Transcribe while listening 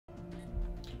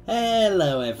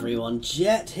Hello everyone,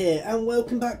 Jet here, and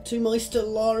welcome back to my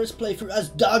Stellaris playthrough as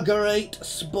the Great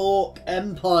Spork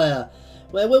Empire,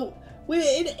 where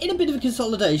we're in a bit of a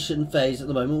consolidation phase at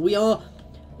the moment. We are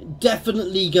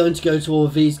definitely going to go to war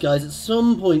with these guys at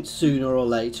some point sooner or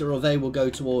later, or they will go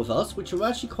to war with us, which I'm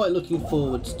actually quite looking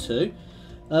forward to.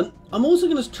 I'm also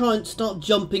going to try and start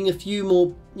jumping a few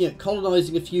more,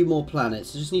 colonising a few more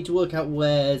planets. I just need to work out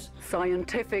where's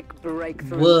scientific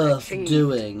breakthrough worth achieved.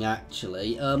 doing,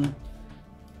 actually.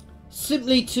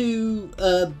 Simply to,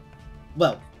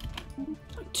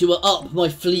 to up my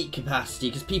fleet capacity,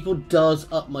 because people does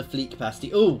up my fleet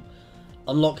capacity. Ooh,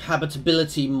 unlock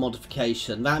habitability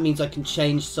modification. That means I can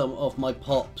change some of my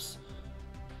pops.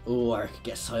 Ooh, I could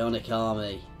get psionic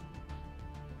army.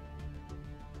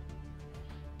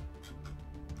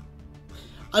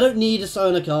 I don't need a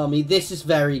psionic army. This is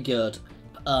very good,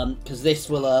 because this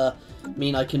will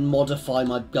mean I can modify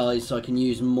my guys so I can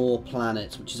use more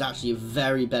planets, which is actually a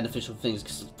very beneficial thing.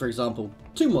 Because, for example,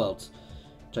 Tomb Worlds,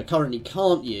 which I currently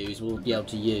can't use, will be able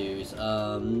to use.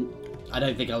 I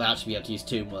don't think I'll actually be able to use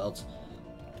Tomb Worlds.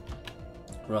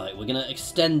 Right, we're going to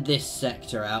extend this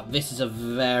sector out. This is a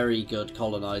very good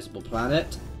colonizable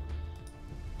planet.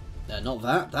 Not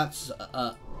that. That's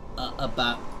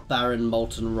about barren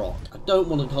molten rock. I don't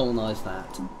want to colonize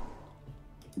that.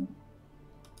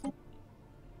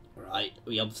 Right,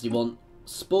 we obviously want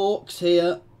Sporks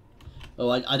here. Oh,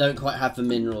 I don't quite have the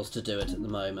minerals to do it at the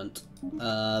moment.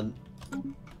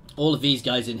 All of these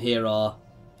guys in here are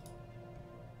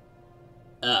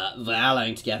they're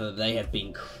allying together. They have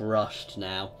been crushed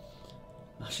now.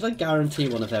 Should I guarantee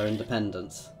one of their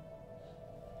independence?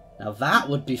 Now that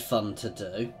would be fun to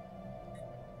do.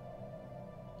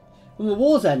 Well, the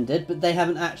war's ended, but they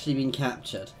haven't actually been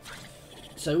captured.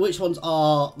 So which ones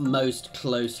are most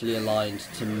closely aligned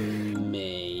to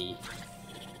me?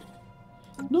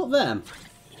 Not them.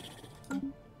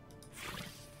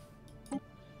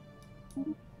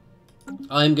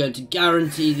 I'm going to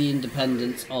guarantee the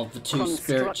independence of the two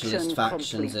Spiritualist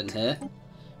factions in here.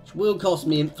 Which will cost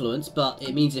me influence, but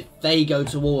it means if they go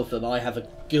to war with them, I have a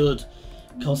good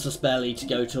casus belli to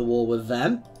go to war with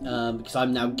them, because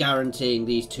I'm now guaranteeing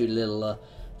these two little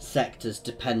sectors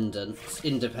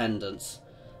independence,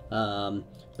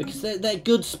 because they're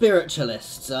good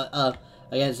spiritualists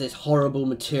against this horrible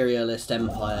materialist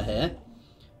empire here.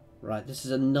 Right, this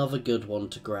is another good one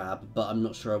to grab, but I'm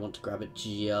not sure I want to grab it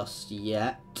just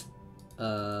yet.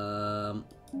 We're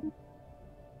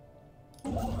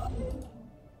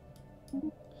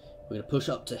going to push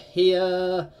up to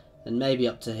here, and maybe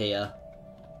up to here.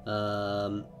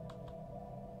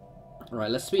 Right,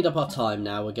 let's speed up our time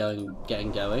now. We're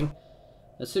getting going.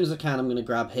 As soon as I can, I'm going to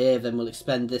grab here. Then we'll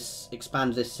expand this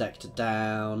sector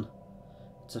down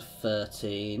to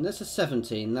 13. That's a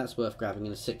 17. That's worth grabbing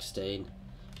in a 16.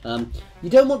 You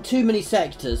don't want too many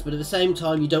sectors, but at the same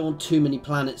time, you don't want too many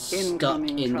planets stuck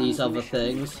in these other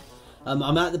things.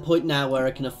 I'm at the point now where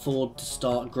I can afford to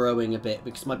start growing a bit,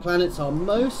 because my planets are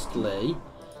mostly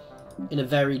in a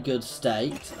very good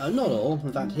state. Not all.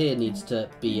 In fact, here needs to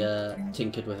be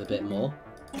tinkered with a bit more.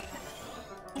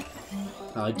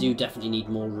 I do definitely need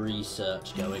more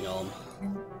research going on.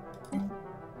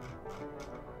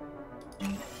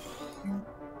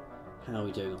 How are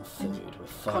we doing on food? We're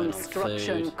fine on food.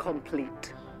 Construction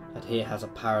complete. That here has a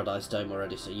paradise dome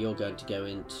already, so you're going to go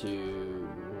into...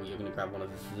 You're going to grab one of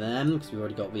them, because we've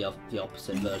already got the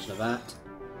opposite version of that.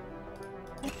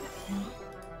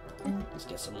 Let's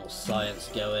get some more science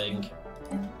going.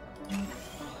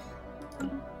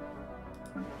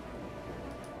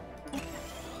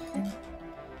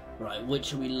 Right,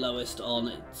 which are we lowest on?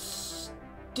 It's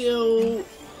still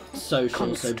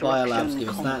social, so biolabs give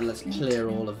us that, and let's clear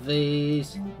all of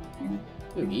these.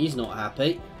 Ooh, he's not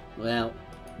happy. Well,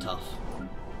 tough.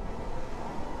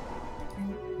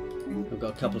 We've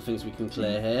got a couple of things we can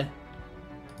clear here.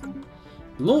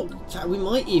 We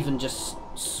might even just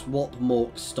swap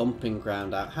Mork's stomping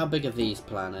ground out. How big are these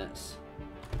planets?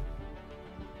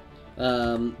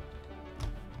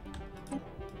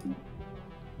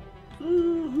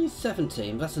 He's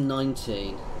 17. That's a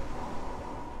 19.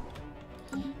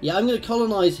 Yeah, I'm going to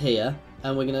colonise here,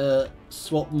 and we're going to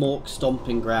swap Mork's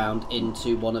stomping ground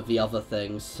into one of the other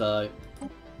things. So,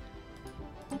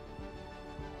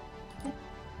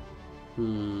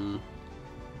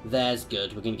 there's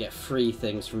good. We're going to get 3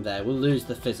 things from there. We'll lose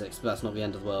the physics, but that's not the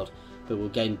end of the world. But we'll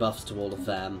gain buffs to all of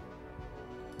them.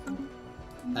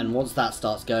 And once that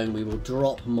starts going, we will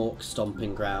drop Mork's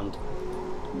stomping ground.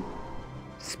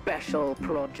 Special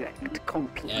project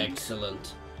complete.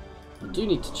 Excellent. I do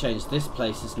need to change this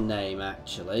place's name,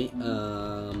 actually.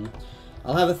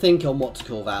 I'll have a think on what to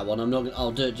call that one. I'm not.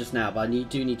 I'll do it just now, but I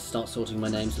do need to start sorting my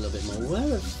names a little bit more. Where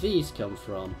have these come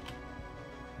from?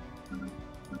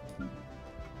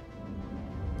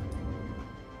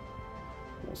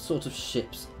 What sort of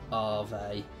ships are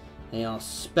they? They are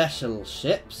special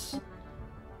ships.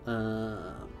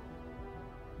 Can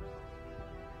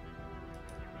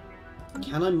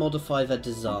I modify their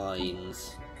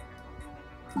designs?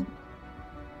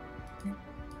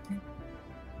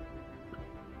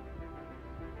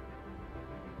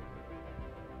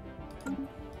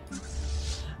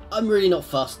 I'm really not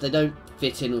fussed. They don't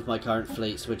fit in with my current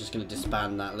fleet, so we're just going to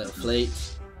disband that little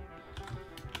fleet.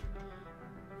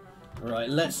 Right,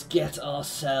 let's get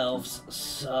ourselves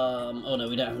some... Oh no,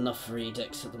 we don't have enough for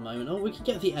edicts at the moment. Oh, we can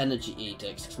get the energy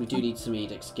edicts, because we do need some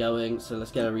edicts going. So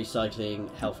let's get a recycling,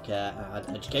 healthcare, and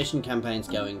education campaigns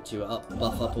going to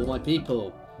buff up all my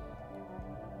people.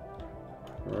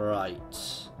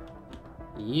 Right.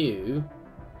 You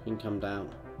can come down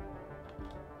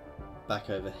back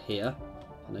over here.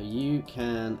 I know you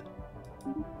can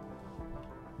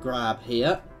grab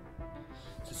here.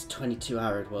 It's 22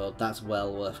 arid world, that's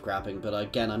well worth grabbing, but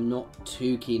again I'm not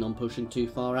too keen on pushing too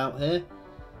far out here.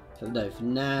 So no, for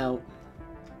now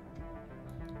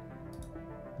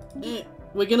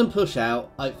we're gonna push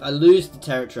out. I lose the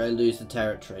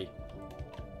territory,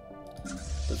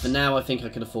 but for now I think I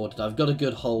can afford it. I've got a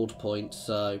good hold point,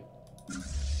 so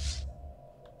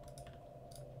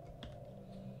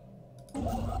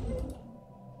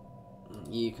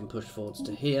you can push forwards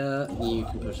to here, you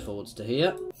can push forwards to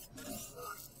here.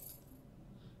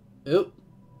 Oh,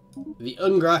 the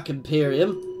Ungrak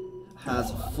Imperium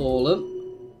has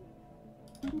fallen.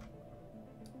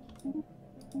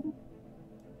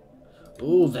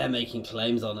 Oh, they're making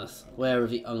claims on us. Where are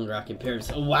the Ungrak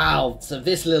Imperiums? Oh, wow, so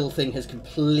this little thing has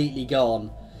completely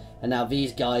gone. And now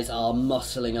these guys are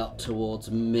muscling up towards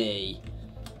me.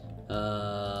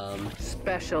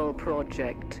 Special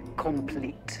project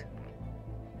complete.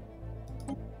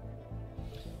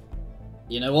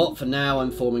 You know what? For now, I'm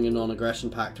forming a non-aggression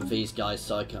pact with these guys,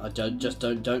 so I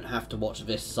don't have to watch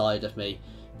this side of me,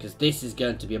 because this is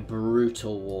going to be a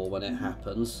brutal war when it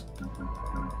happens.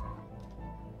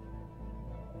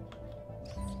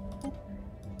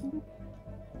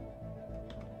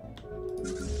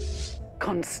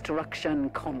 Construction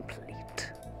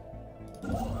complete.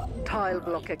 Tile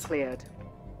blocker cleared.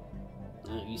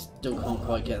 You still can't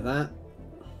quite get that.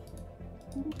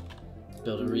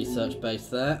 Build a research base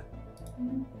there.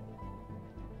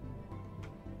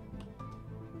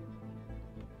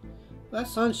 That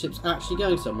science ship's actually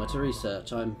going somewhere to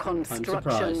research. I'm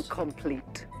surprised.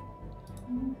 Complete.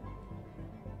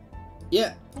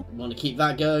 Yeah, we want to keep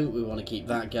that going. We want to keep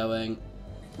that going.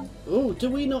 Oh, do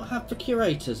we not have the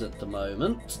curators at the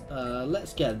moment?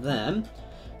 Let's get them.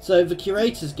 So the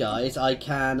curators, guys, I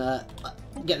can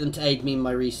get them to aid me in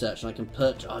my research, and I can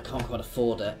purchase. I can't quite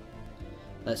afford it.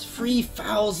 That's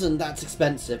 3,000. That's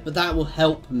expensive, but that will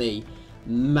help me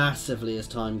massively as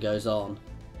time goes on.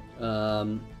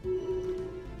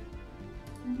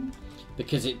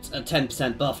 Because it's a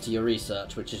 10% buff to your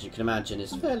research, which, as you can imagine,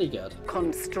 is fairly good.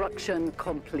 Construction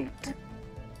complete.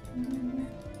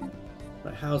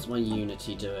 Right, how's my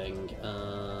Unity doing?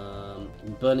 I'm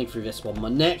burning through this one. My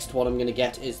next one I'm going to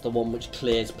get is the one which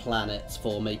clears planets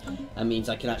for me. That means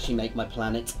I can actually make my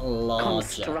planets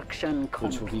larger,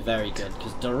 which will be very good,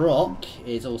 because Darok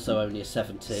is also only a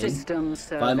 17.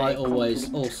 But I might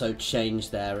always also change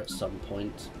there at some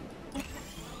point.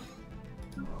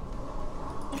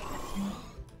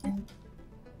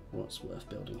 What's worth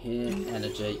building here?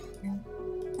 Energy.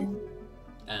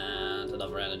 And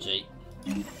another energy.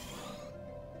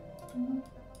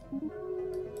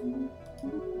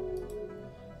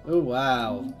 Oh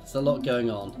wow, there's a lot going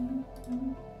on.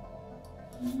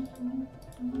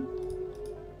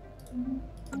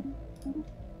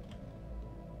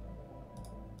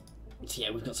 So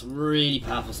yeah, we've got some really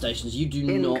powerful stations. You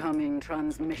do not... Incoming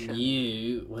transmission.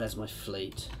 You... Where's my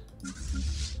fleet?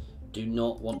 Do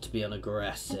not want to be an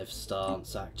aggressive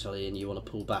stance, actually, and you want to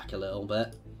pull back a little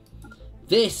bit.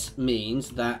 This means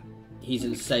that he's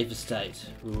in a safer state.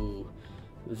 Ooh.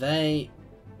 They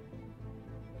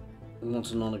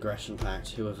want a non-aggression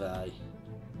pact. Who are they?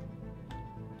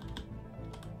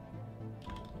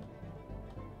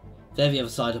 They're the other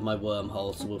side of my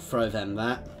wormhole, so we'll throw them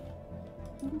that.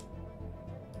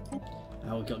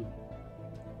 Now we've got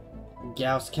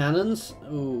Gauss cannons.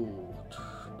 Ooh,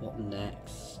 what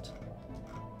next?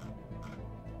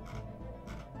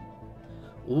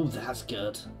 Ooh, that's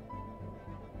good.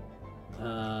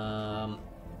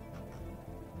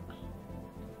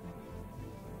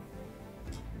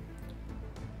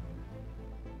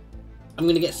 I'm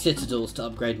going to get citadels to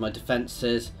upgrade my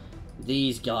defences.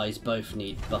 These guys both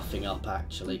need buffing up,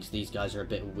 actually, because these guys are a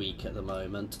bit weak at the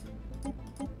moment.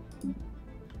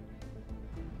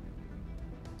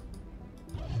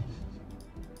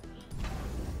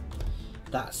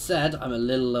 That said, I'm a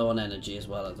little low on energy as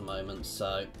well at the moment,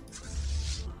 so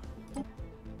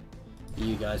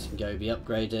you guys can go be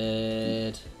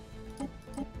upgraded.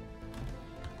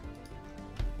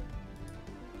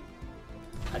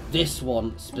 And this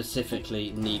one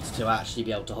specifically needs to actually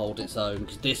be able to hold its own,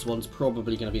 because this one's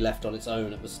probably going to be left on its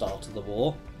own at the start of the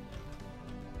war.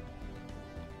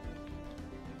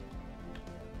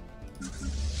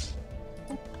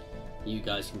 You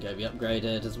guys can go be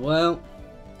upgraded as well.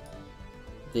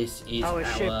 This is our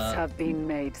ships have been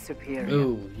made superior.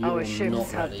 Ooh, our you're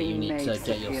ships not ready. You need to get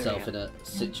superior. yourself in a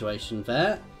situation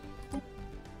there.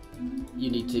 You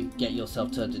need to get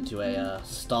yourself turned into a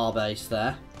star base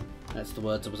there. That's the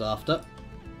words I was after.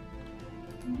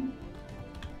 And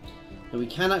we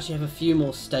can actually have a few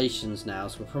more stations now,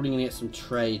 so we're probably going to get some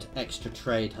extra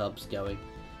trade hubs going.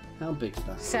 How big is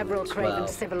that? Several 12. craven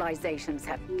civilizations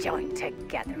have joined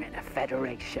together in a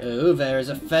federation. Oh, there is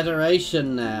a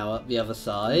federation now up the other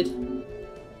side.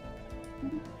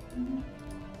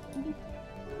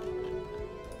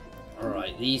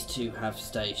 Alright, these two have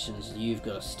stations. You've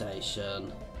got a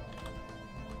station.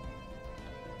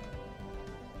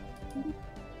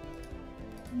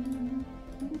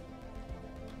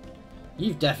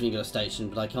 You've definitely got a station,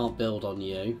 but I can't build on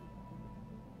you.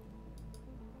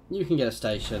 You can get a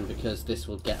station because this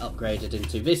will get upgraded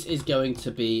into... This is going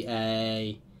to be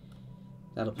a...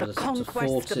 That'll put us up to 40. The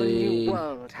conquest of a new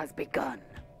world has begun.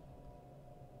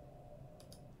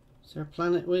 Is there a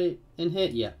planet in here?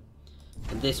 Yeah.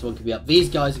 And this one could be up. These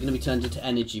guys are going to be turned into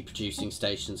energy producing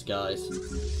stations, guys.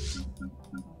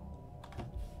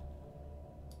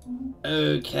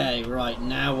 Okay, right.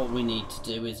 Now what we need to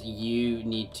do is you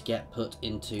need to get put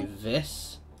into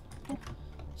this.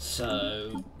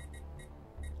 So...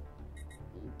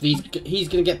 he's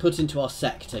going to get put into our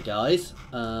sector, guys.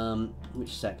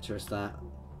 Which sector is that?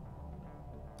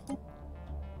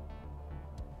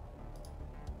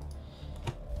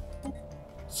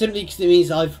 Simply because it means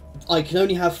I can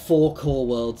only have 4 core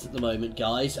worlds at the moment,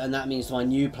 guys, and that means my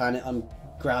new planet I'm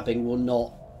grabbing will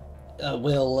not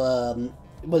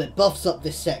well, it buffs up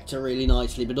this sector really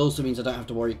nicely, but also means I don't have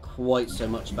to worry quite so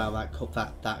much about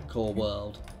that core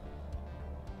world.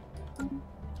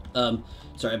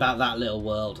 Sorry, about that little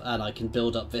world, and I can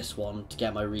build up this one to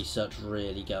get my research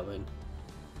really going.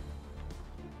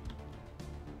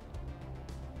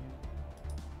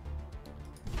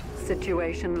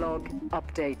 Situation log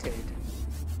updated.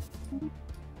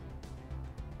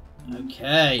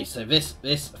 Okay, so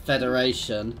this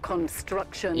federation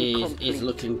Construction is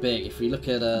looking big. If we look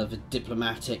at the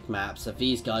diplomatic map, so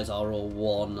these guys are all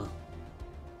one.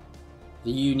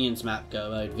 The unions map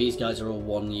these guys are all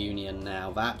one union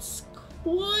now. That's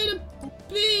quite a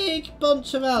big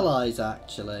bunch of allies,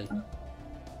 actually.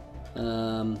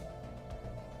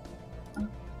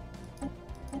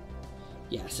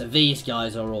 Yeah, so these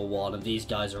guys are all one, and these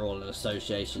guys are all in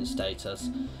association status.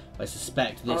 I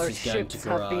suspect this is going to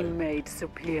grow. Our ships have been made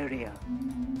superior.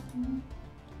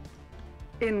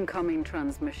 Incoming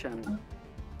transmission.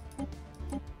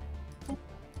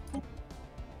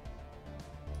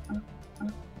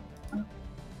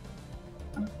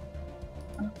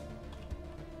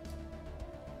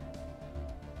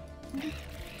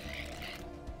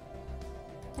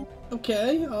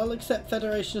 Okay, I'll accept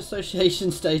Federation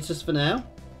Association status for now.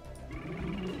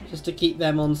 Just to keep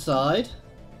them on side.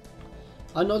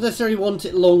 I not necessarily want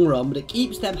it long run, but it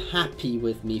keeps them happy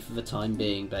with me for the time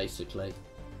being, basically.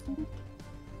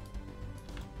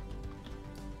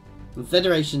 And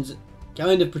Federation's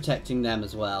kind of protecting them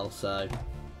as well, so...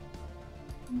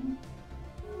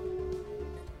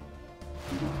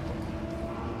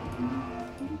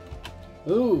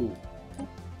 Ooh!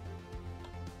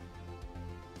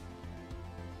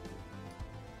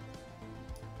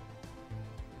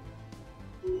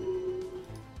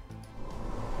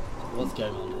 What's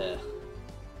going on here?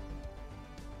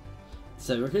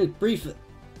 So we're going to brief...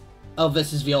 Oh,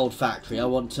 this is the old factory. I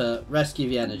want to rescue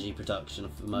the energy production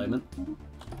for the moment.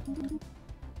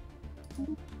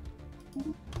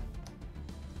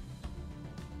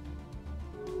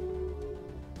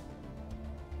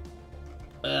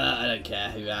 I don't care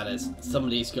who that is.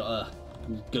 Somebody's got a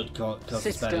good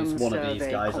customer spend. It's one of these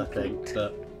guys, I think.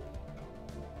 But...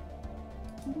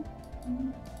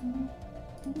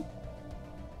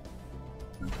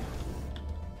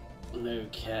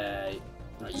 Okay.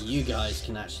 Right, you guys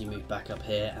can actually move back up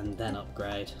here and then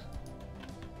upgrade.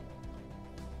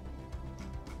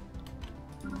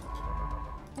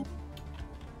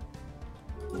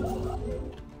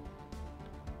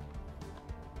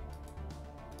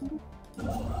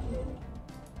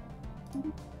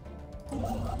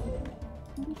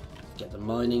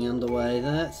 mining underway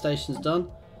there. Station's done.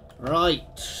 Right.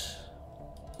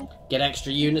 Get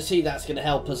extra unity. That's going to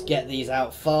help us get these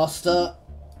out faster.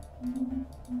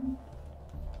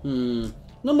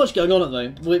 Not much going on at the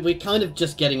moment. We're kind of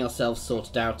just getting ourselves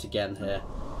sorted out again here.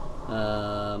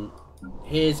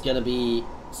 Here's going to be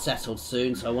settled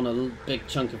soon, so I want a big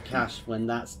chunk of cash when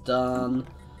that's done.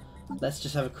 Let's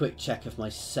just have a quick check of my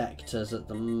sectors at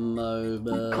the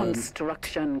moment.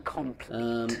 Construction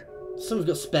complete. Some have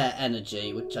got spare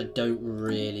energy, which I don't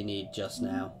really need just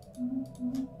now.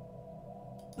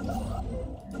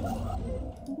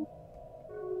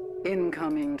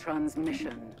 Incoming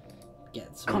transmission.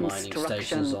 Get some mining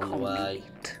stations on the way.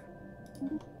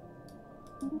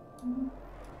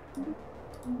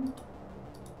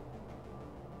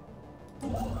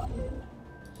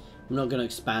 I'm not going to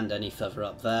expand any further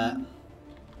up there.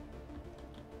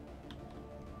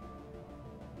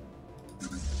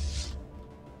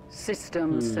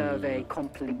 System survey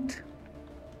complete.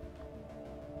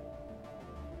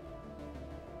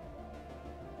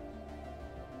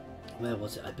 Where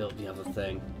was it I built the other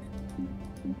thing?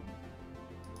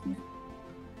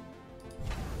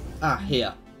 Ah,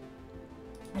 here.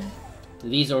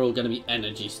 These are all going to be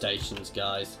energy stations,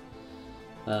 guys.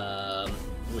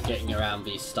 We're getting around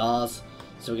these stars,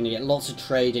 so we're going to get lots of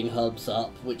trading hubs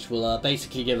up, which will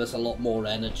basically give us a lot more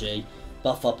energy,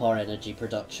 buff up our energy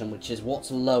production, which is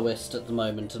what's lowest at the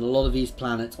moment. And a lot of these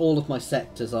planets, all of my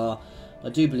sectors are, I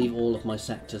do believe all of my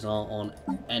sectors are on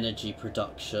energy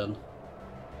production.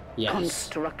 Yes.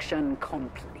 Construction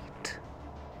complete.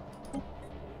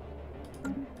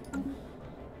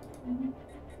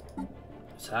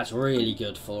 So that's really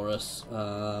good for us.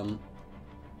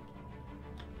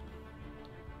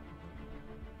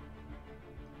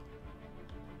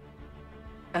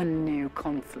 A new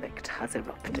conflict has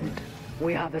erupted.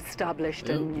 We have established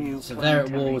a new so they're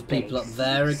at war with people up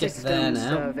there again. There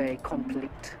now. Survey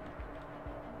complete.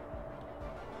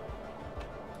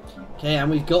 Okay, and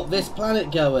we've got this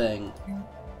planet going.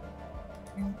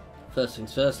 First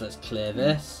things first, let's clear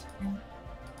this.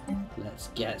 Let's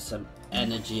get some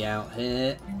energy out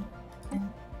here.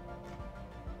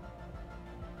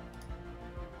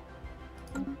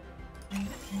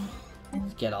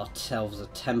 Let's get ourselves a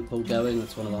temple going.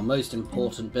 That's one of our most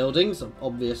important buildings,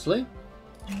 obviously.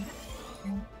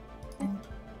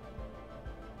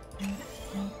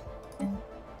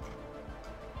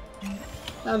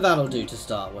 And that'll do to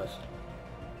start with.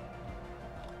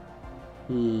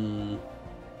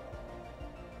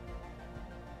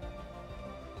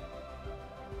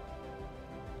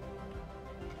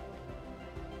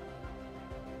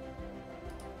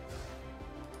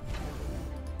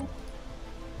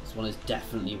 This one is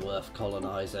definitely worth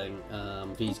colonising.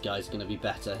 These guys are going to be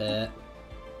better here.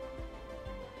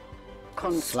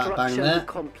 Slap bang there.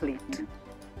 Complete.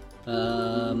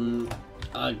 I'm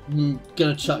going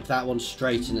to chuck that one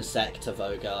straight in a sector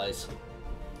though, guys.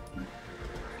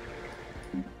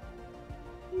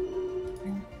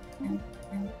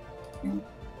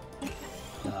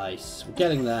 Nice. We're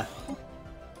getting there.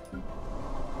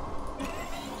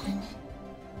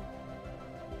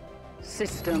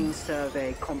 System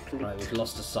survey complete. Right, we've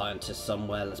lost a scientist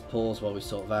somewhere. Let's pause while we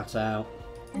sort that out.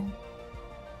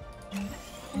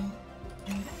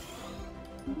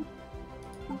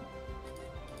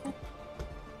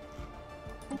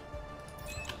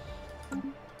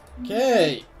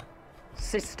 Okay.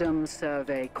 System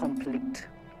survey complete.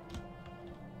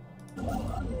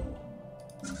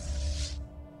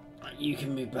 You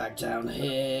can move back down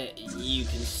here. You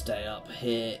can stay up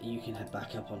here. You can head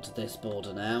back up onto this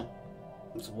border now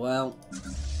as well.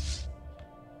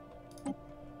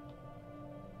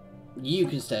 You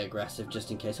can stay aggressive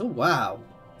just in case. Oh, wow.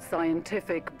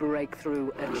 Scientific breakthrough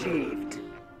achieved.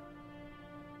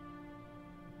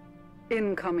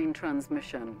 Incoming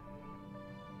transmission.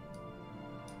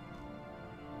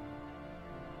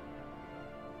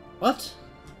 What?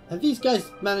 Have these guys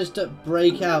managed to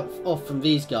break out off from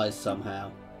these guys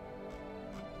somehow?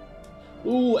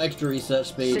 Ooh, extra research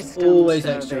speed. System Always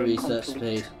extra survey research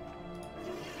complete. speed.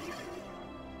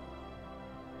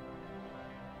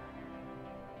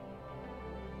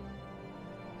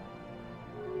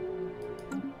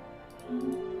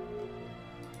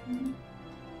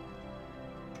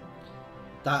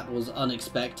 That was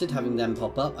unexpected, having them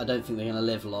pop up. I don't think they're going to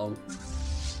live long.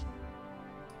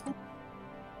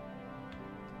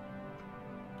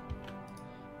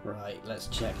 Right, let's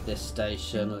check this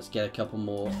station. Let's get a couple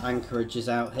more anchorages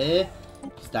out here,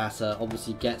 because that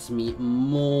obviously gets me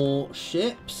more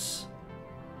ships.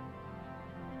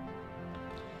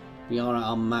 We are at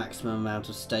our maximum amount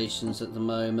of stations at the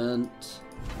moment.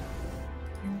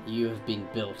 you have been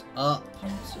built up,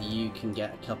 so you can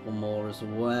get a couple more as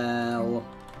well.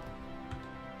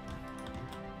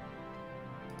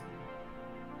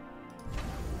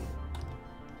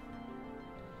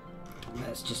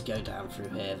 Let's just go down through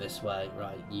here this way.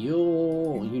 Right,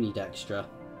 you need extra.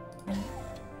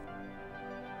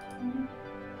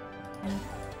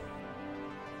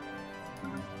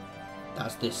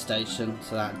 That's this station,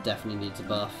 so that definitely needs a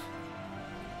buff.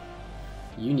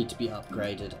 You need to be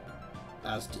upgraded.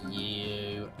 As do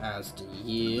you. As do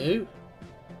you.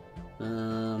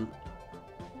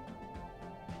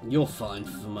 You're fine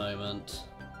for the moment.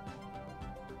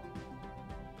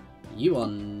 You are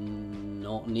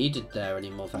not needed there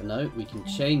anymore. No, we can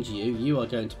change you. You are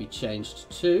going to be changed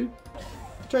to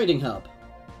Trading Hub.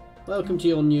 Welcome to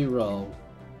your new role.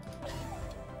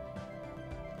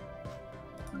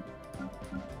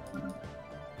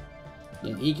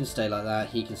 Yeah, he can stay like that.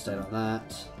 He can stay like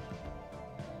that.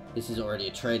 This is already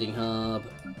a trading hub.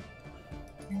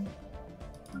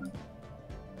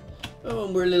 Oh,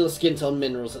 and we're a little skint on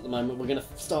minerals at the moment. We're going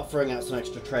to start throwing out some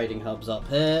extra trading hubs up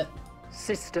here.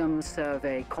 System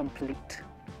survey complete.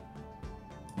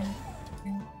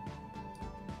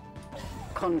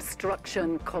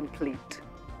 Construction complete.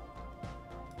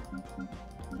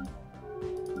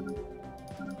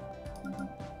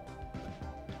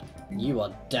 You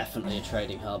are definitely a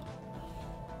trading hub.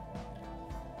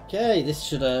 Okay, this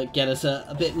should get us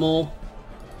a bit more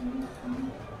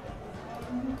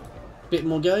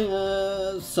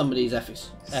going. Somebody's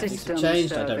ethics have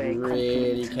changed. I don't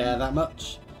really care that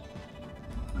much.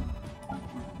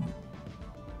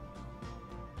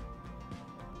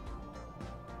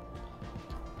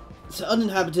 So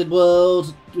uninhabited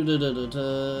world.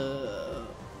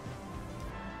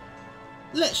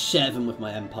 Let's share them with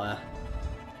my empire.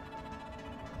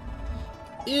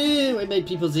 Ew, I made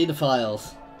people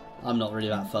xenophiles. I'm not really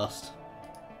that fussed.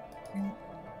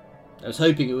 I was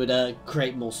hoping it would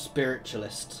create more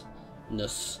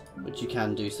spiritualistness, which you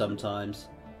can do sometimes.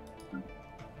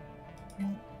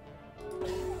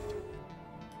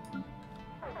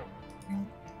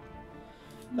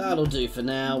 That'll do for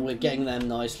now. We're getting them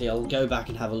nicely. I'll go back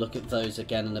and have a look at those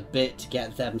again in a bit to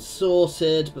get them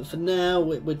sorted. But for now,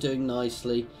 we're doing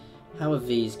nicely. How are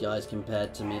these guys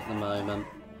compared to me at the moment?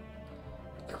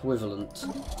 Equivalent.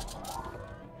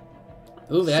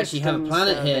 Oh, they actually have a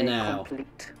planet here now.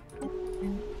 Complete.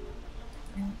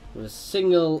 With a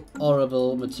single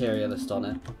horrible materialist on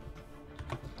it.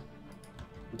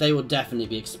 They will definitely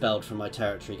be expelled from my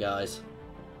territory, guys.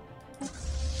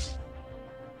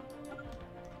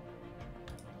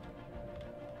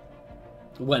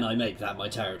 When I make that my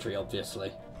territory,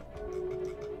 obviously.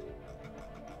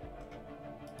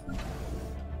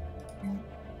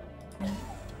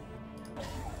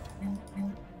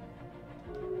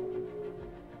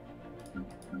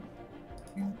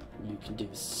 You can do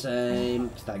the same,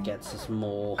 because that gets us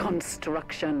more.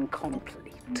 Construction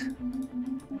complete.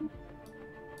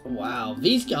 Wow,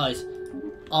 these guys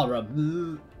are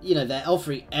you know, they're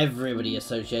offering everybody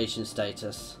association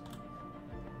status.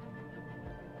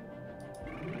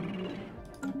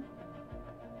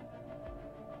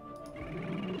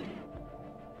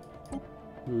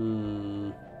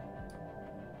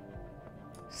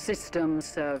 System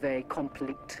survey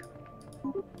complete.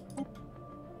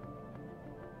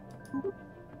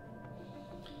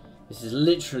 This is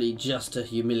literally just to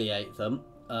humiliate them.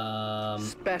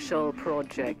 Special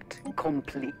project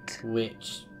complete.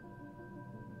 Which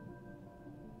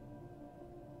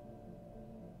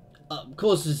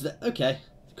causes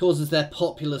their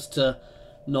populace to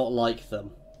not like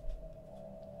them.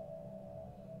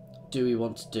 Do we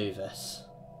want to do this?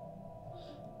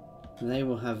 They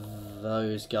will have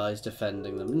those guys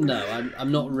defending them. No,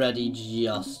 I'm not ready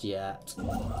just yet.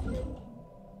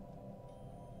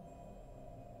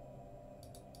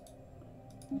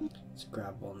 Let's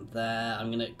grab one there.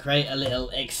 I'm going to create a little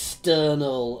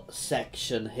external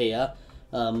section here.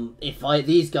 If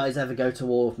these guys ever go to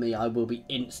war with me, I will be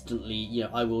instantly, you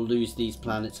know, I will lose these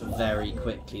planets very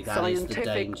quickly. That is the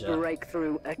danger. Scientific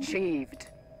breakthrough achieved.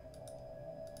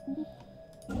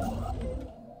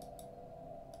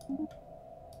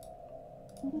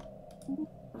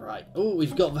 Right. Oh,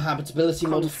 we've got the habitability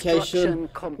modification.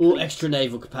 Oh, extra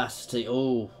naval capacity.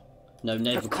 Oh, no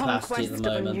naval capacity at the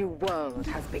moment. The new world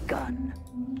has begun.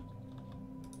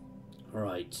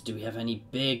 Right. Do we have any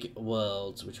big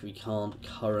worlds which we can't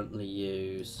currently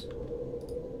use?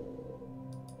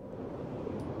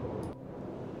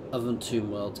 Other than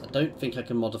tomb worlds. I don't think I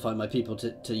can modify my people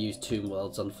to use tomb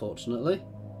worlds, unfortunately.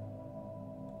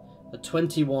 A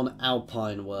 21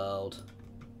 Alpine world.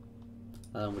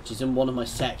 which is in one of my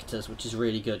sectors, which is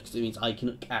really good because it means I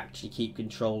can actually keep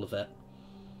control of it.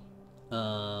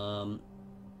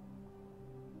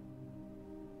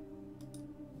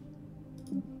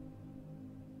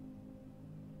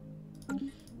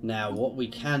 Now, what we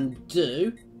can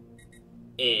do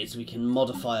is we can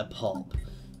modify a pop.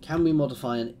 Can we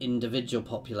modify an individual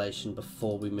population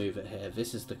before we move it here?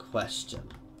 This is the question.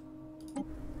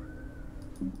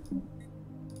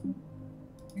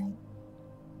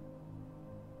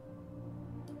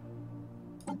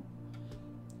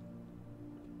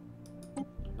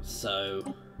 So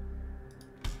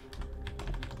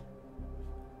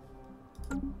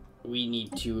we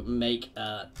need to make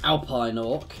an Alpine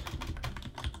Orc.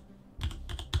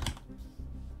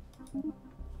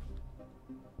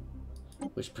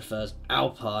 Which prefers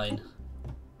Alpine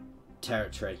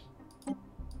territory.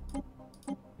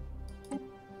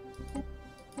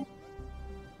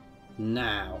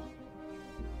 Now,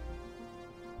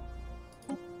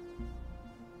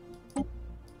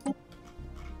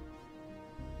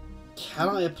 can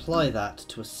I apply that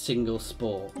to a single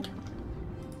Spork?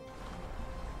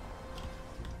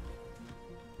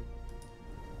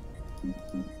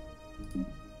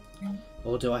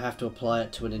 Or do I have to apply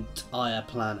it to an entire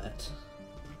planet?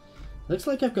 Looks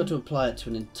like I've got to apply it to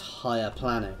an entire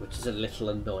planet, which is a little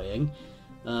annoying.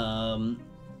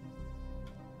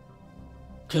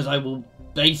 Because I will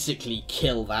basically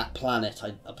kill that planet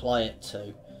I apply it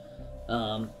to.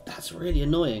 That's really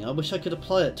annoying. I wish I could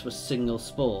apply it to a single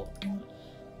Spork.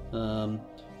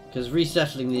 Because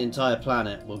resettling the entire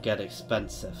planet will get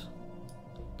expensive.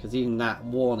 Because even that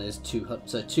one is 200.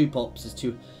 So 2 pops is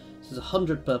 2. So it's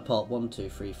 100 per pop. 1, 2,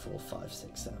 3, 4, 5,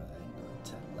 6, 7, 8, 9,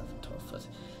 10, 11, 12,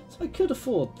 13. So I could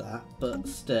afford that, but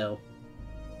still.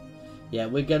 Yeah,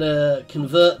 we're going to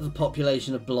convert the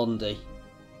population of Blondie.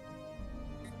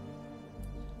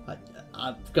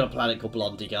 I've got a planet called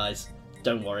Blondie, guys.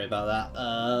 Don't worry about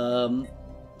that.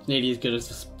 It's nearly as good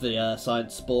as the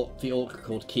science sport, the orc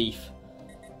called Keith.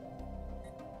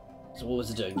 So what was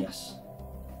it doing? Yes.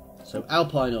 So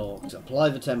Alpine Orcs, apply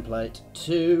the template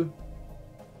to...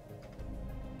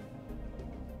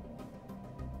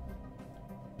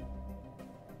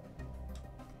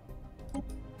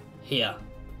 here.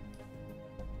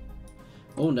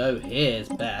 Oh no, here's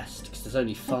best, because there's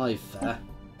only 5 there.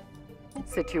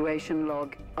 Situation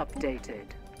log updated.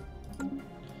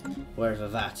 Wherever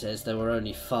that is, there were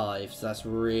only 5, so that's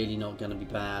really not going to be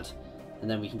bad.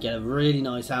 And then we can get a really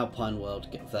nice Alpine world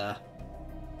get there.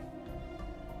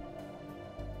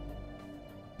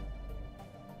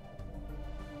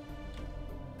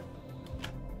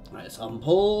 Right, let's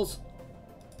unpause.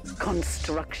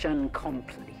 Construction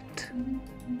complete.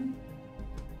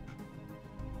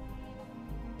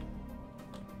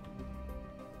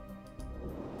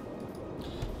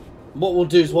 What we'll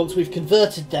do is once we've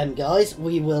converted them, guys,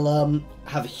 we will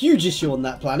have a huge issue on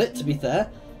that planet, to be fair.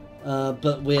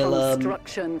 But we'll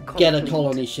get a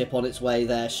colony ship on its way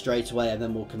there straight away, and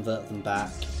then we'll convert them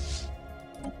back.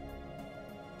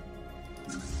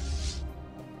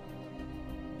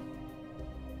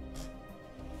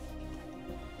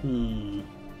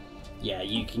 Yeah,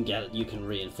 you can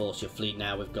reinforce your fleet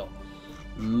now. We've got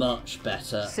much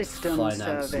better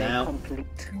finance now.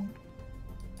 Complete.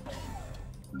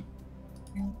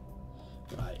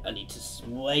 Right, I need to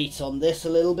wait on this a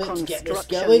little bit to get this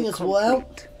going as well.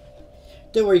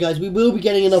 Don't worry, guys, we will be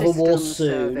getting another war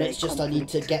soon. It's just I need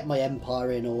to get my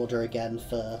empire in order again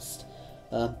first.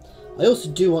 I also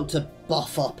do want to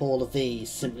buff up all of these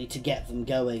simply to get them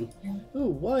going. Ooh,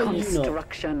 why are you not?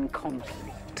 Construction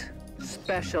complete.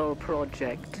 Special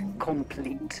project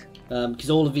complete. Because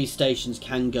all of these stations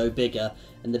can go bigger,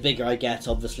 and the bigger I get,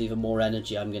 obviously, the more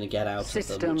energy I'm going to get out of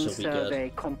them, which will be good.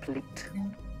 Survey complete.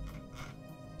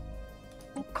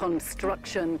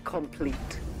 Construction complete.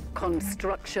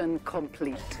 Construction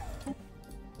complete.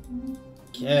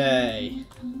 Okay.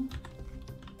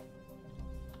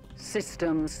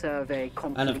 System survey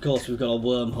complete. And of course we've got a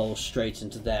wormhole straight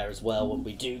into there as well when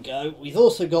we do go. We've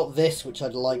also got this, which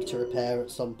I'd like to repair at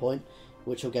some point,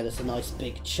 which will get us a nice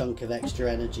big chunk of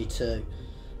extra energy too.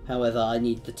 However, I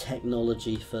need the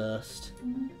technology first.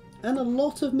 And a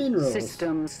lot of minerals.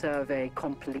 System survey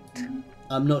complete.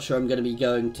 I'm not sure I'm going to be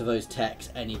going to those techs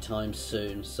anytime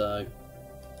soon, so...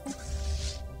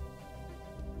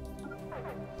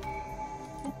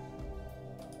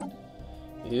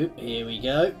 Ooh, here we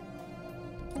go.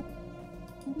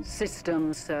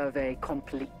 System survey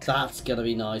complete. That's going to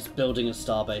be nice. Building a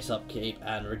starbase upkeep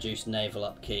and reduce naval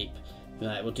upkeep.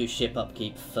 Right, we'll do ship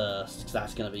upkeep first, because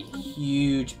that's going to be a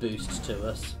huge boost to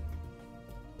us.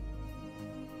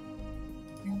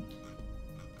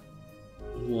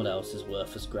 What else is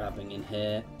worth us grabbing in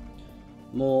here?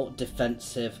 More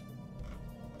defensive.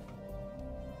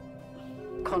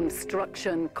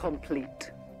 Construction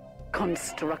complete.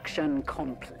 Construction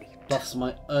complete. Plus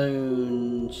my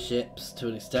own ships to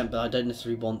an extent, but I don't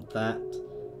necessarily want that.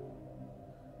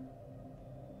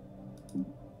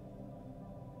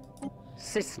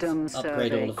 System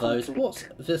Upgrade survey all of those. complete. What's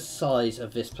the size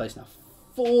of this place now?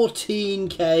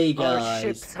 14k, guys. Our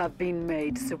ships have been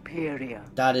made superior.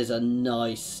 That is a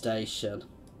nice station.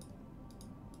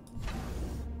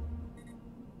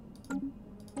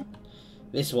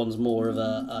 This one's more of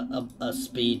a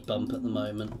speed bump at the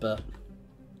moment, but...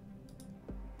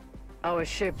 Our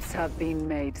ships have been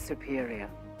made superior.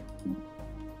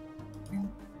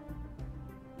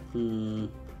 Oh,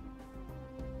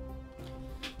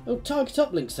 target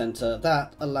uplink center.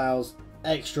 That allows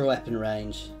extra weapon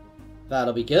range.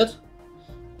 That'll be good.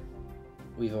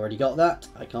 We've already got that.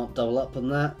 I can't double up on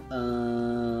that.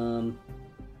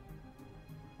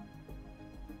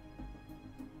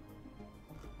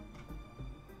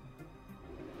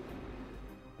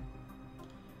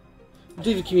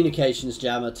 Do the communications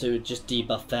jammer to just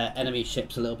debuff their enemy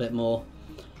ships a little bit more.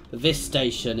 This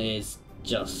station is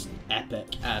just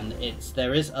epic, and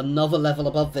there is another level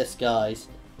above this, guys,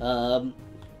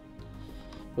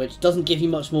 which doesn't give you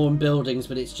much more in buildings,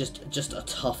 but it's just a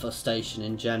tougher station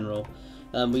in general.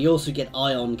 We also get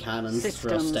ion cannons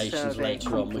for our stations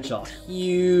later on, which are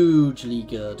hugely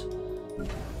good.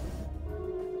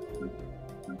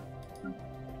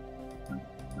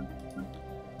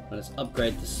 Let's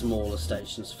upgrade the smaller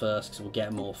stations first, because we'll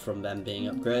get more from them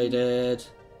being upgraded.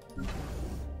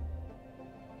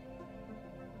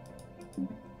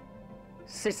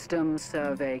 System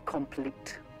survey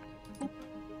complete.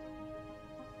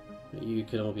 You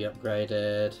can all be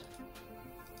upgraded.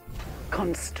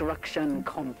 Construction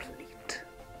complete.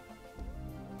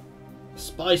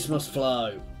 Spice must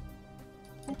flow.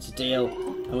 It's a deal.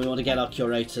 And we want to get our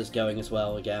curators going as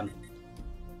well again.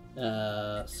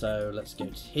 So let's go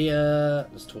to here.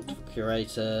 Let's talk to the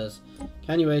curators.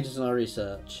 Can you aid us in our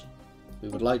research? We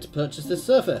would like to purchase this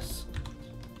surface.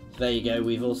 There you go.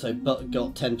 We've also got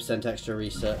 10% extra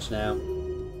research now.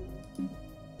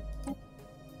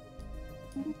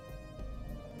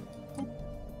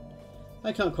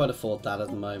 I can't quite afford that at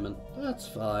the moment. That's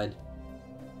fine.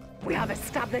 We have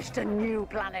established a new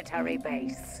planetary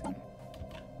base.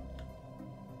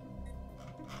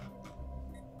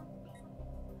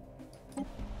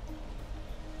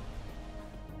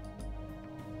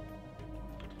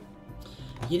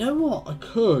 You know what? I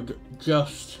could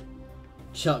just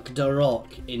chuck Darok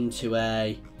into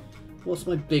a... What's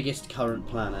my biggest current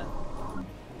planet?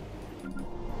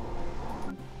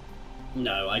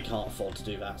 No, I can't afford to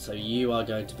do that. So you are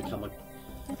going to become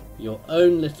your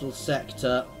own little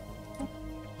sector.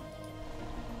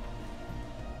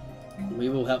 We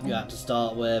will help you out to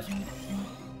start with.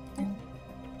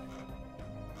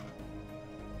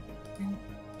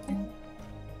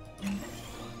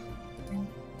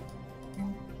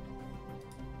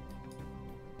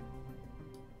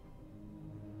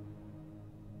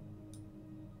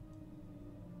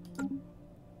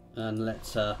 And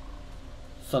let's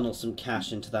funnel some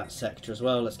cash into that sector as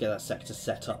well. Let's get that sector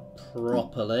set up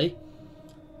properly.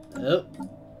 Oh.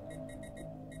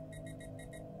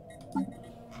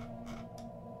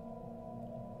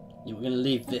 Yeah, we're going to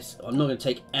leave this. I'm not going to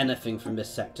take anything from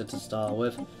this sector to start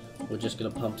with. We're just going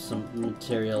to pump some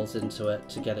materials into it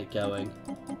to get it going.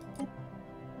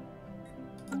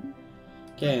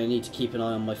 Okay, I need to keep an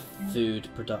eye on my food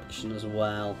production as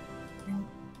well.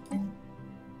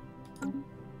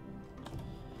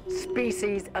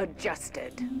 Species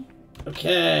adjusted.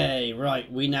 Okay,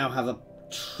 right, we now have a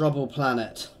trouble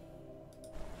planet.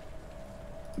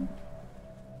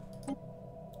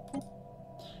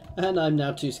 And I'm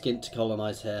now too skint to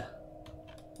colonize here.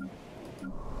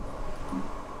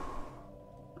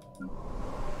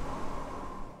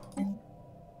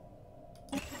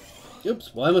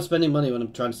 Oops, why am I spending money when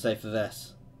I'm trying to save for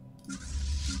this?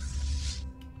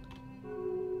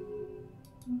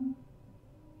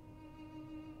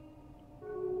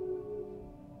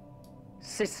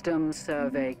 System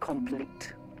survey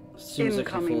complete. As soon as I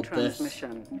can Incoming afford this.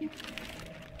 transmission.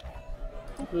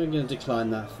 We're going to decline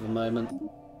that for the moment.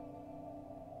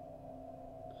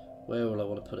 Where will I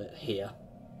want to put it? Here.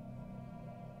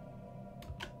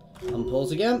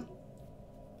 Unpause again.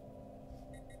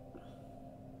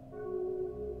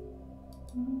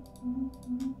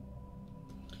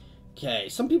 Okay,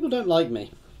 some people don't like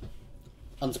me.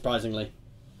 Unsurprisingly.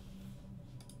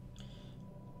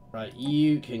 Right,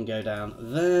 you can go down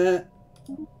there.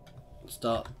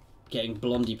 Start getting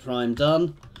Blondie Prime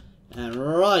done. And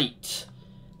right,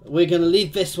 we're going to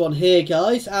leave this one here,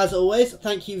 guys. As always,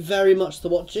 thank you very much for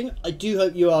watching. I do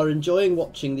hope you are enjoying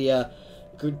watching the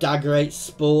Dagger 8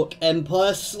 Spork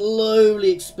Empire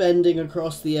slowly expanding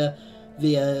across the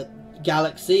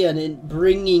galaxy and in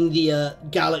bringing the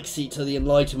galaxy to the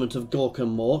enlightenment of Gork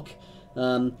and Mork.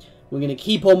 We're going to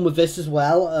keep on with this as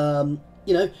well.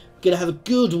 You know, we're going to have a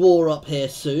good war up here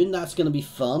soon. That's going to be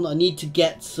fun. I need to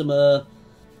get some...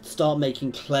 start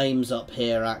making claims up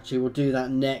here, actually. We'll do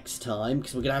that next time,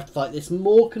 because we're going to have to fight this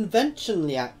more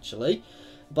conventionally, actually,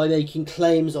 by making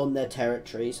claims on their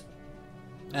territories.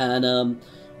 And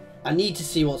I need to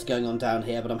see what's going on down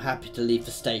here, but I'm happy to leave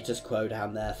the status quo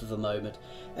down there for the moment.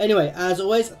 Anyway, as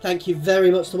always, thank you very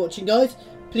much for watching, guys.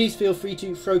 Please feel free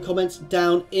to throw comments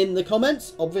down in the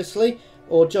comments, obviously,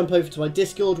 or jump over to my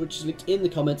Discord, which is linked in the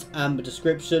comments and the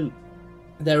description.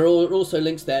 There are also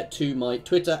links there to my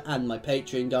Twitter and my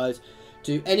Patreon, guys.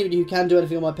 To anybody who can do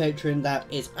anything on my Patreon, that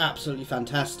is absolutely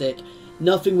fantastic.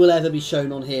 Nothing will ever be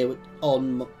shown on here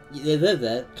on...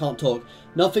 can't talk.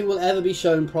 Nothing will ever be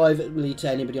shown privately to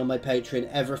anybody on my Patreon.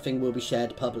 Everything will be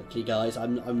shared publicly, guys.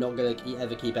 I'm not going to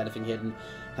ever keep anything hidden.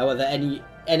 However,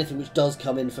 anything which does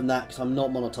come in from that, because I'm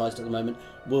not monetized at the moment,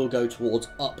 will go towards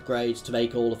upgrades to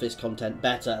make all of this content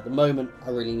better. At the moment, I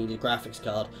really need a graphics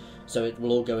card. So it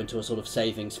will all go into a sort of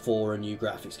savings for a new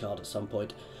graphics card at some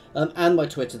point. And my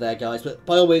Twitter there, guys. But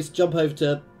by all means, jump over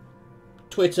to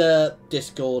Twitter,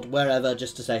 Discord, wherever,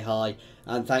 just to say hi.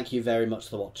 And thank you very much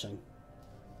for watching.